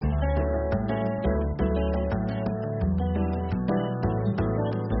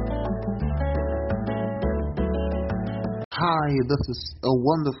Hi, this is a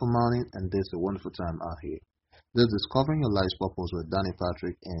wonderful morning and this is a wonderful time out here. This is Discovering Your Life's Purpose with Danny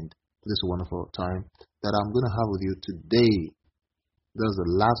Patrick, and this is a wonderful time that I'm going to have with you today. This is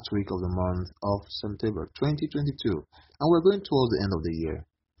the last week of the month of September 2022, and we're going towards the end of the year.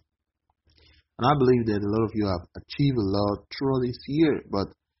 And I believe that a lot of you have achieved a lot throughout this year, but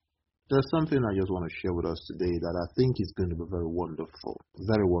there's something I just want to share with us today that I think is going to be very wonderful.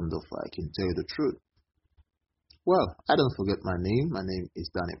 Very wonderful, I can tell you the truth. Well, I don't forget my name. My name is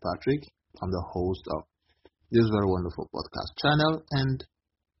Danny Patrick. I'm the host of this very wonderful podcast channel, and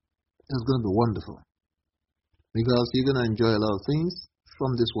it's going to be wonderful because you're going to enjoy a lot of things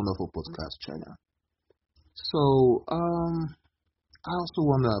from this wonderful podcast channel. So, I also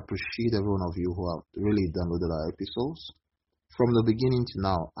want to appreciate every one of you who have really downloaded our episodes. From the beginning to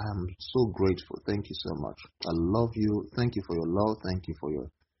now, I am so grateful. Thank you so much. I love you. Thank you for your love. Thank you for your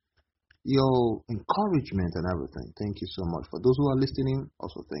encouragement and everything. Thank you so much. For those who are listening,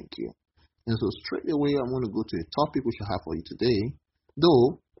 also thank you. And so straight away, I'm going to go to a topic which I have for you today.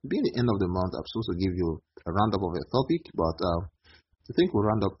 Though, being the end of the month, I'm supposed to give you a roundup of a topic, but I think we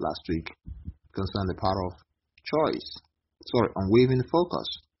round up last week concerning the power of choice. Unwavering focus.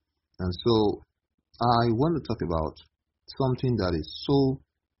 And so I want to talk about something that is so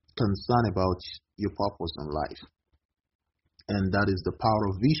concerned about your purpose in life. And that is the power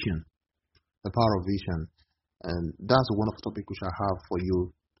of vision. The power of vision. And that's a wonderful topic which I have for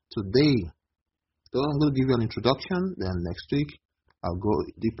you today. So I'm going to give you an introduction, then next week I'll go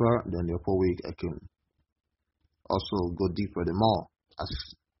deeper, then the upper week I can also go deeper the more as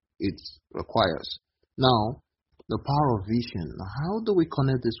it requires. Now, the power of vision. How do we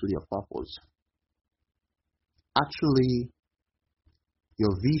connect this with your purpose? Actually,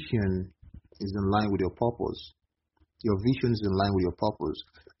 your vision is in line with your purpose. Your vision is in line with your purpose.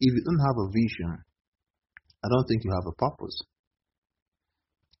 If you don't have a vision, I don't think you have a purpose.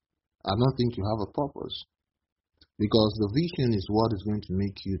 I don't think you have a purpose. Because the vision is what is going to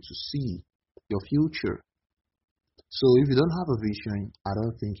make you to see your future. So if you don't have a vision, I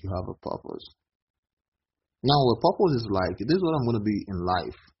don't think you have a purpose. Now, a purpose is like, this is what I'm going to be in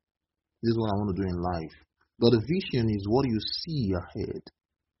life. This is what I want to do in life. But a vision is what you see ahead.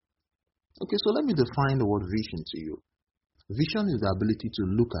 Okay, so let me define the word vision to you. Vision is the ability to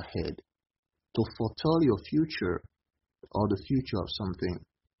look ahead, to foretell your future or the future of something.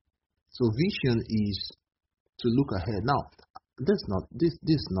 So vision is to look ahead. Now, this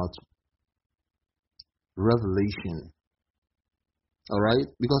is not revelation. All right?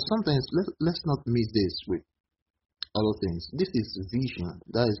 Because sometimes let's not miss this with other things. This is vision.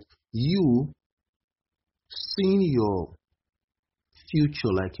 That is you seeing your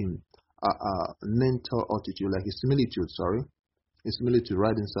future like in mental attitude, like a similitude, a similitude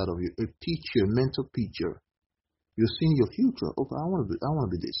right inside of you, a picture, mental picture. You're seeing your future. Okay, I want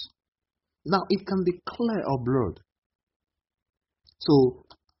to be this. Now it can be clear or blurred. So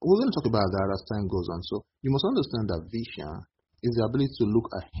we're going to talk about that as time goes on. So you must understand that vision is the ability to look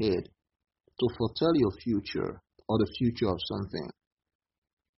ahead, to foretell your future or the future of something.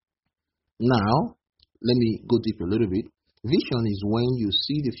 Now, let me go deep a little bit. Vision is when you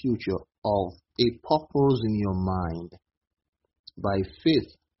see the future of a purpose in your mind by faith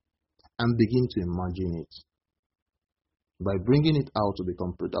and begin to imagine it, by bringing it out to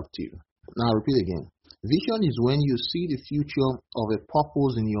become productive. Now, I repeat again. Vision is when you see the future of a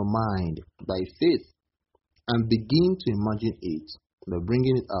purpose in your mind by faith and begin to imagine it by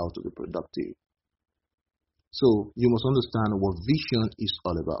bringing it out to be productive. So, you must understand what vision is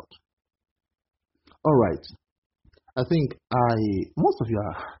all about. All right. I think most of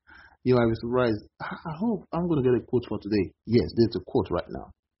you might be surprised. I hope I'm going to get a quote for today. Yes, there's a quote right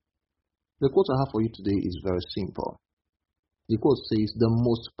now. The quote I have for you today is very simple. The quote says, "The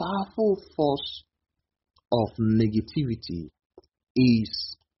most powerful force of negativity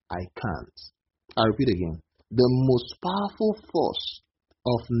is I can't." I repeat again. The most powerful force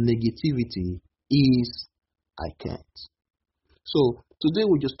of negativity is I can't. So today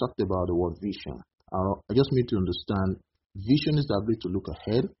we just talked about the word vision. I just need to understand vision is the ability to look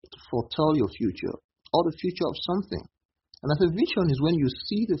ahead, to foretell your future or the future of something. And I say vision is when you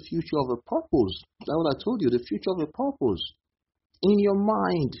see the future of a purpose. That's what I told you, the future of a purpose in your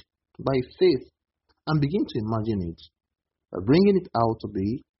mind by faith and begin to imagine it, bringing it out to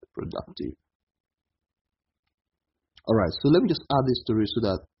be productive. All right, so let me just add this story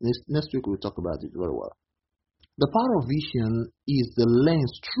so that next week we'll talk about it very well. The power of vision is the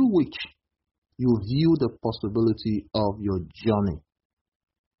lens through which you view the possibility of your journey.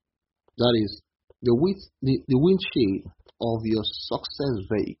 That is the windshield of your success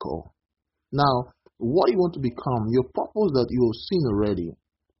vehicle. Now, what you want to become, your purpose that you have seen already.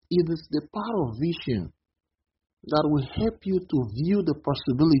 It is the power of vision that will help you to view the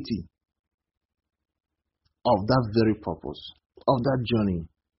possibility of that very purpose, of that journey.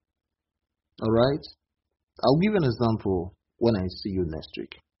 All right? I'll give you an example when I see you next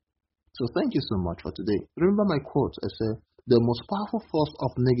week. So thank you so much for today. Remember my quote. I said, the most powerful force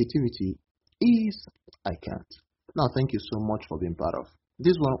of negativity is I can't. Now, thank you so much for being part of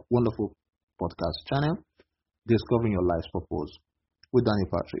this wonderful podcast channel, Discovering Your Life's Purpose with Daniel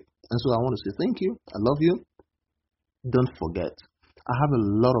Patrick. And so I want to say thank you. I love you. Don't forget, I have a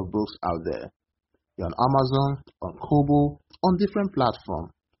lot of books out there. They're on Amazon, on Kobo, on different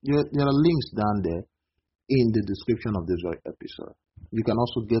platforms. There are links down there in the description of this very episode. You can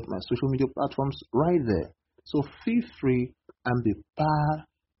also get my social media platforms right there. So feel free and be part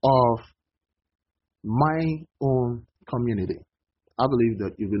of my own community. I believe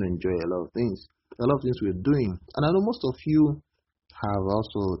that you're going to enjoy a lot of things. A lot of things we're doing. And I know most of you have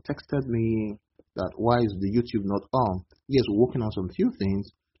also texted me that why is the YouTube not on? Yes, we're working on some few things.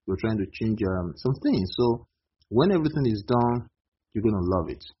 We're trying to change some things. So when everything is done, you're going to love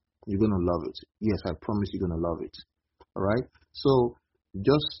it. You're going to love it. Yes, I promise you're going to love it. All right? So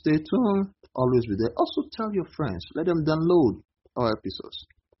just stay tuned. Always be there. Also tell your friends. Let them download our episodes.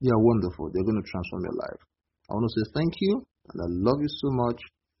 They are wonderful. They're going to transform your life. I want to say thank you, and I love you so much.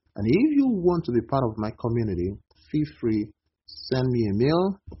 And if you want to be part of my community, feel free. Send me a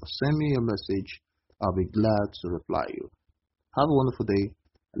mail or send me a message. I'll be glad to reply you. Have a wonderful day.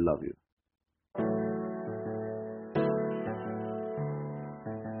 I love you.